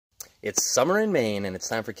It's summer in Maine, and it's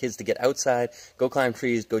time for kids to get outside, go climb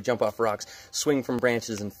trees, go jump off rocks, swing from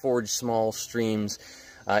branches, and forge small streams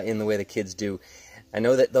in the way the kids do. I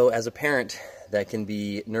know that, though, as a parent, that can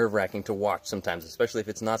be nerve-wracking to watch sometimes, especially if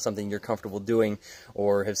it's not something you're comfortable doing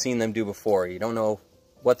or have seen them do before. You don't know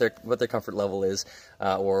what their comfort level is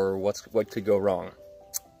or what could go wrong.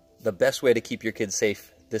 The best way to keep your kids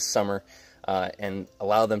safe this summer and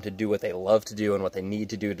allow them to do what they love to do and what they need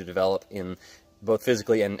to do to develop in both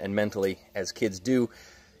physically and mentally as kids do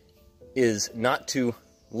is not to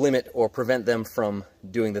limit or prevent them from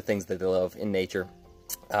doing the things that they love in nature,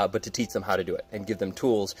 but to teach them how to do it and give them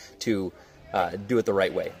tools to do it the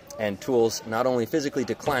right way. And tools not only physically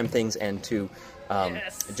to climb things and to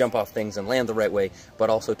jump off things and land the right way, but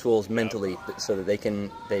also tools mentally so that they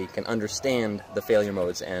can understand the failure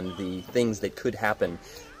modes and the things that could happen,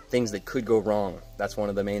 things that could go wrong. That's one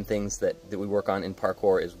of the main things that we work on in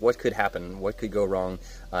parkour, is what could happen, what could go wrong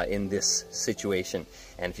in this situation.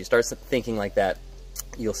 And if you start thinking like that,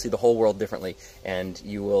 you'll see the whole world differently, and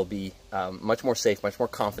you will be much more safe, much more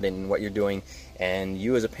confident in what you're doing, and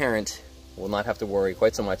you as a parent will not have to worry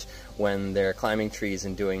quite so much when they're climbing trees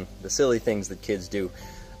and doing the silly things that kids do,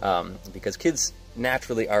 because kids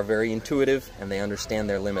naturally are very intuitive and they understand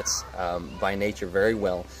their limits by nature very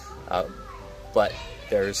well, but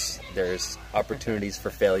there's opportunities for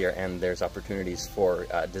failure and there's opportunities for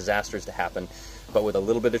disasters to happen. But with a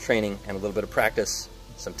little bit of training and a little bit of practice,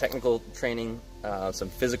 some technical training, some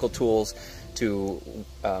physical tools to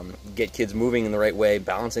get kids moving in the right way,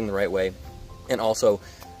 balancing the right way, and also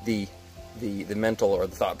the mental or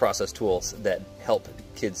the thought process tools that help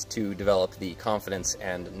kids to develop the confidence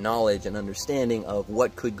and knowledge and understanding of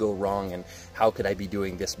what could go wrong and how could I be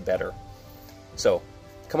doing this better. So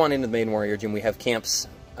come on into the Maine Warrior Gym. We have camps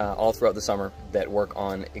all throughout the summer that work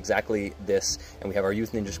on exactly this, and we have our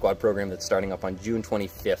Youth Ninja Squad program that's starting up on June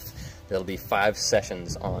 25th. There'll be 5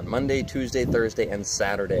 sessions on Monday, Tuesday, Thursday, and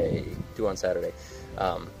Saturday, 2 on Saturday,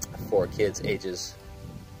 for kids ages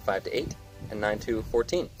 5 to 8 and 9 to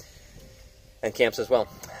 14. And camps as well.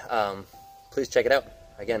 Please check it out.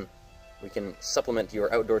 Again, we can supplement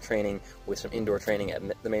your outdoor training with some indoor training at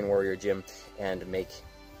the Maine Warrior Gym and make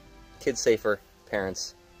kids safer,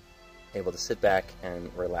 parents able to sit back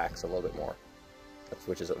and relax a little bit more,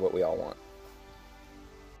 which is what we all want.